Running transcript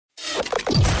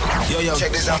Yo,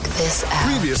 check this out.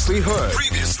 Previously heard.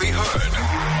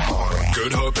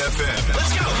 Good Hope FM.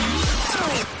 Let's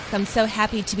go. I'm so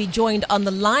happy to be joined on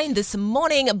the line this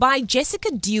morning by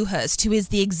Jessica Dewhurst, who is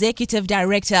the Executive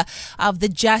Director of the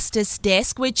Justice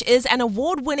Desk, which is an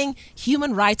award-winning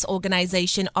human rights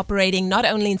organization operating not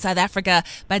only in South Africa,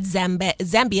 but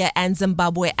Zambia and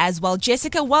Zimbabwe as well.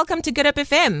 Jessica, welcome to Good Hope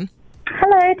FM.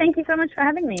 Hello, thank you so much for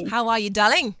having me. How are you,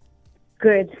 darling?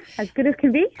 Good. As good as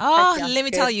can be. Oh, let me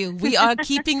tell you, we are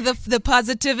keeping the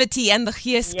positivity and the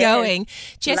yes going.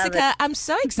 Jessica, I'm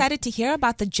so excited to hear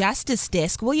about the Justice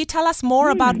Desk. Will you tell us more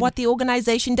about what the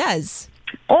organization does?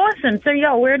 Awesome. So,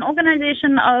 we're an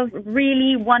organization of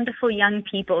really wonderful young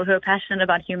people who are passionate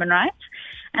about human rights.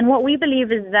 And what we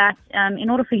believe is that in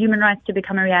order for human rights to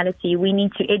become a reality, we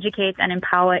need to educate and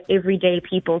empower everyday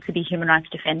people to be human rights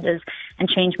defenders and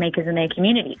change makers in their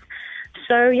communities.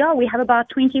 So, we have about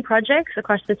 20 projects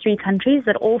across the 3 countries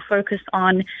that all focus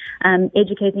on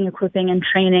educating, equipping, and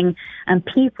training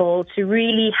people to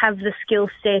really have the skill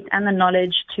set and the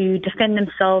knowledge to defend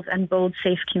themselves and build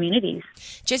safe communities.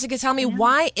 Jessica, tell me,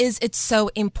 why is it so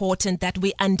important that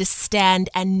we understand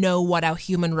and know what our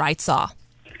human rights are?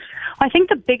 I think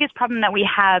the biggest problem that we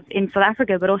have in South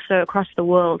Africa, but also across the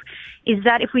world, is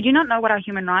that if we do not know what our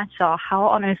human rights are, how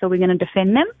on earth are we going to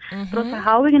defend them? But also,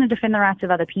 how are we going to defend the rights of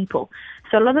other people?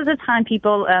 So a lot of the time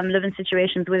people live in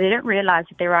situations where they don't realize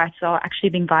that their rights are actually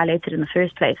being violated in the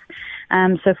first place.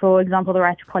 So, for example, the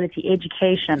right to quality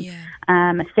education,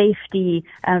 safety,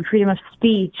 freedom of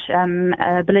speech,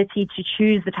 ability to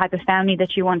choose the type of family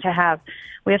that you want to have.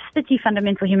 We have 30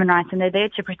 fundamental human rights, and they're there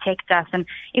to protect us. And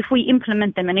if we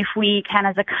implement them, and if we can,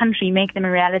 as a country, make them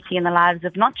a reality in the lives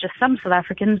of not just some South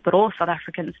Africans, but all South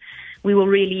Africans, we will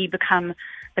really become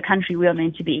the country we are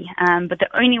meant to be. But the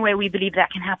only way we believe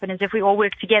that can happen is if we all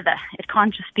work together. It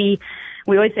can't just be,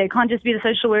 we always say, it can't just be the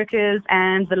social workers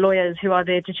and the lawyers who are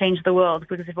there to change the world,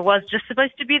 because if it was just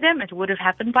supposed to be them, it would have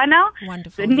happened by now.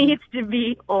 Wonderful. So it needs to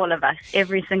be all of us,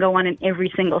 every single one in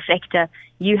every single sector.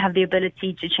 You have the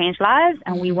ability to change lives,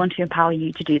 and we want to empower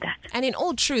you to do that. And in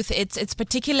all truth, it's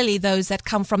particularly those that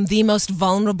come from the most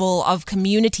vulnerable of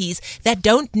communities that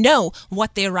don't know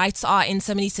what their rights are in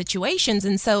so many situations.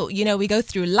 And so, we go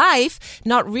through life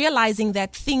not realizing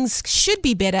that things should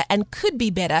be better and could be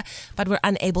better, but we're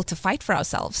unable to fight for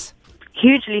ourselves.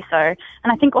 Hugely so.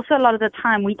 And I think also a lot of the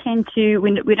time we tend to,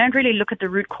 we don't really look at the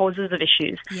root causes of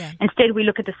issues. Instead, we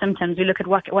look at the symptoms. We look at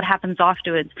what happens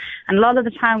afterwards. And a lot of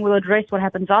the time we'll address what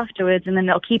happens afterwards, and then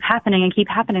they'll keep happening and keep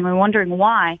happening. We're wondering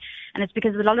why. And it's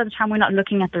because a lot of the time we're not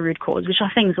looking at the root cause, which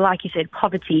are things like you said,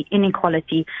 poverty,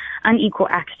 inequality, unequal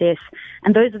access.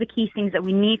 And those are the key things that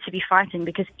we need to be fighting,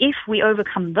 because if we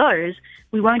overcome those,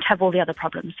 we won't have all the other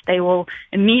problems. They will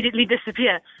immediately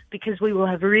disappear, because we will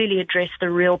have really addressed the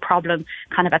real problem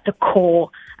kind of at the core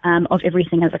of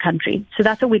everything as a country. So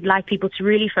that's what we'd like people to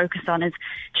really focus on, is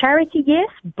charity, yes,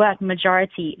 but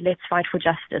majority, let's fight for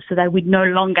justice so that we no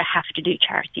longer have to do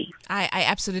charity. I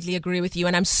absolutely agree with you,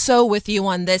 and I'm so with you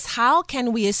on this. How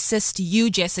can we assist you,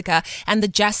 Jessica, and the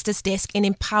Justice Desk in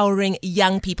empowering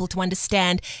young people to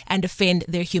understand and defend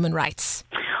their human rights?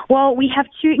 Well, we have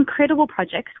 2 incredible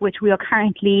projects which we are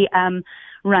currently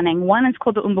running. One is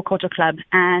called the Umbukoto Club,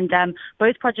 and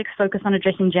both projects focus on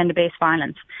addressing gender-based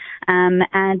violence.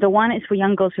 And the one is for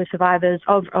young girls who are survivors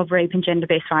of rape and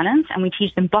gender-based violence, and we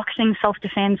teach them boxing,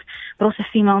 self-defense, but also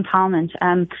female empowerment.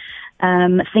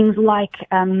 Things like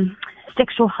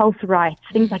sexual health rights,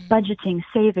 things like budgeting,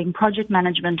 saving, project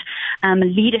management,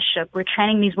 leadership. We're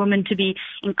training these women to be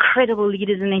incredible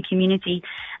leaders in their community,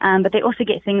 but they also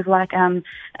get things like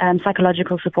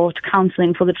psychological support,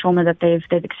 counseling for the trauma that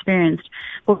they've experienced.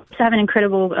 We also have an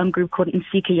incredible group called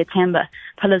Insika Yatemba,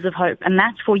 Pillars of Hope, and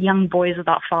that's for young boys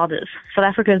without fathers. South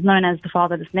Africa is known as the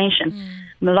fatherless nation.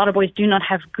 A lot of boys do not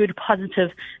have good,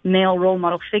 positive male role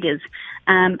model figures,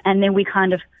 and then we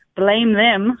kind of blame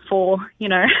them for,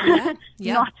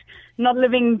 not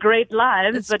living great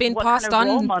lives. It's been passed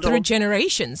on through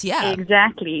generations,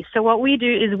 Exactly. So what we do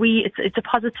is it's a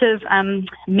positive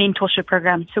mentorship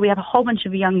program. So we have a whole bunch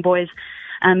of young boys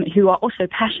who are also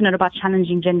passionate about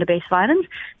challenging gender-based violence.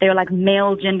 They are like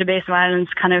male gender-based violence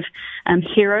kind of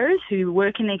heroes who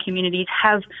work in their communities,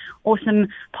 have awesome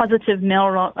positive male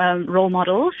role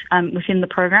models within the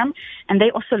program, and they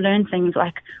also learn things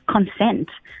like consent.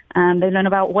 They learn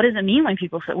about what does it mean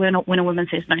when a woman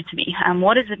says no to me.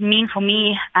 What does it mean for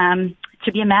me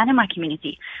to be a man in my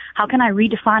community? How can I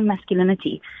redefine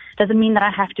masculinity? Does it mean that I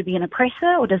have to be an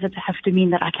oppressor, or does it have to mean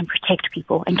that I can protect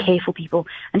people and care for people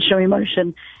and show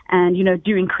emotion and,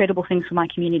 do incredible things for my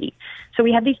community? So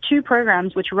we have these 2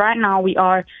 programs, which right now we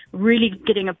are really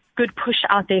getting a good push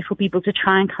out there for people to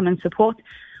try and come and support.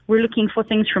 We're looking for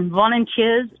things from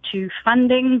volunteers to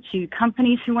funding to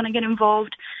companies who want to get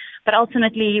involved. But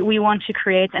ultimately, we want to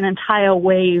create an entire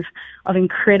wave of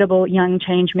incredible young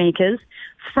change makers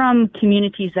from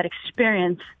communities that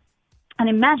experience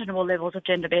unimaginable levels of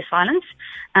gender-based violence,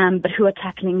 but who are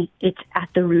tackling it at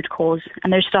the root cause.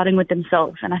 And they're starting with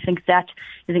themselves. And I think that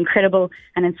is incredible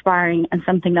and inspiring and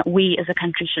something that we as a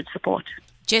country should support.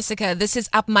 Jessica, this is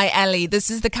up my alley.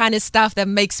 This is the kind of stuff that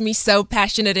makes me so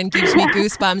passionate and gives me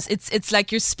goosebumps. It's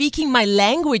like you're speaking my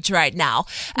language right now.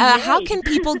 How can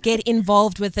people get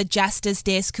involved with the Justice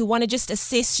Desk who want to just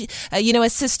assist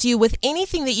you with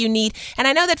anything that you need? And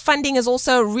I know that funding is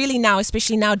also really now,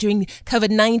 especially now during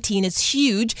COVID-19, is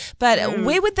huge. But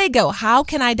where would they go? How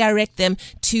can I direct them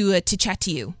to chat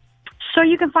to you? So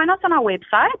you can find us on our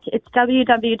website. It's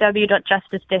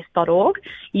www.justicedesk.org.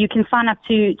 You can sign up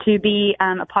to be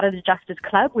a part of the Justice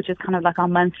Club, which is kind of like our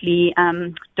monthly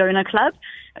donor club.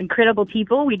 Incredible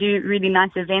people. We do really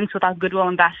nice events with our Goodwill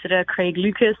Ambassador, Craig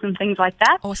Lucas, and things like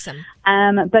that. Awesome.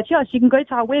 But yes, you can go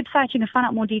to our website. You can find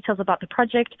out more details about the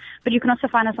project. But you can also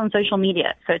find us on social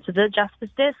media. So it's the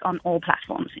Justice Desk on all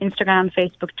platforms. Instagram,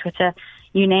 Facebook, Twitter,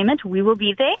 you name it. We will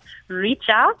be there. Reach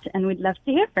out, and we'd love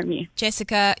to hear from you.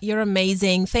 Jessica, you're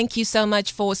amazing. Thank you so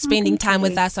much for spending time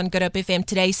with us on Good Hope FM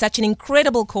today. Such an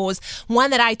incredible cause, one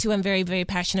that I too am very, very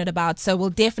passionate about. So we'll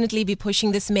definitely be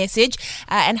pushing this message,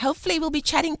 and hopefully we'll be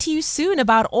chatting to you soon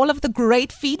about all of the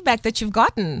great feedback that you've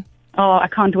gotten. Oh, I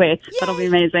can't wait. Yay. That'll be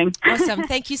amazing. Awesome.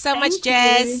 Thank you so much,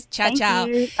 Jess. Ciao, Thank ciao.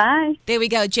 you. Bye. There we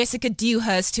go. Jessica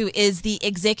Dewhurst, who is the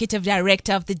Executive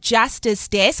Director of the Justice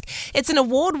Desk. It's an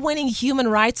award-winning human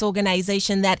rights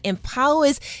organization that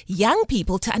empowers young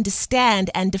people to understand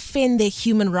and defend their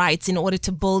human rights in order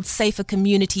to build safer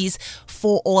communities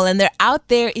for all. And they're out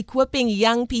there equipping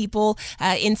young people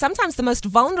in sometimes the most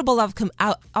vulnerable of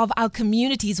our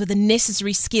communities with the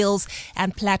necessary skills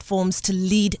and platforms to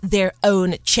lead their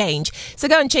own change. So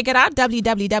go and check it out,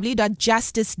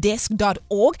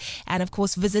 www.justicedesk.org, and of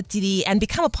course visit and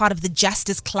become a part of the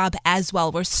Justice Club as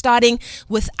well. We're starting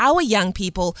with our young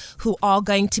people who are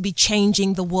going to be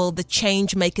changing the world, the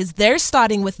change makers. They're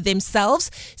starting with themselves,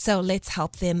 so let's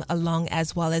help them along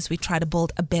as well as we try to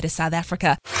build a better South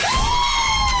Africa.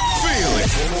 Feel it.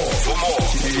 For more,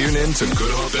 tune in to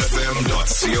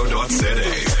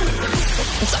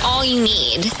goodhopefm.co.za. It's all you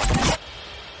need.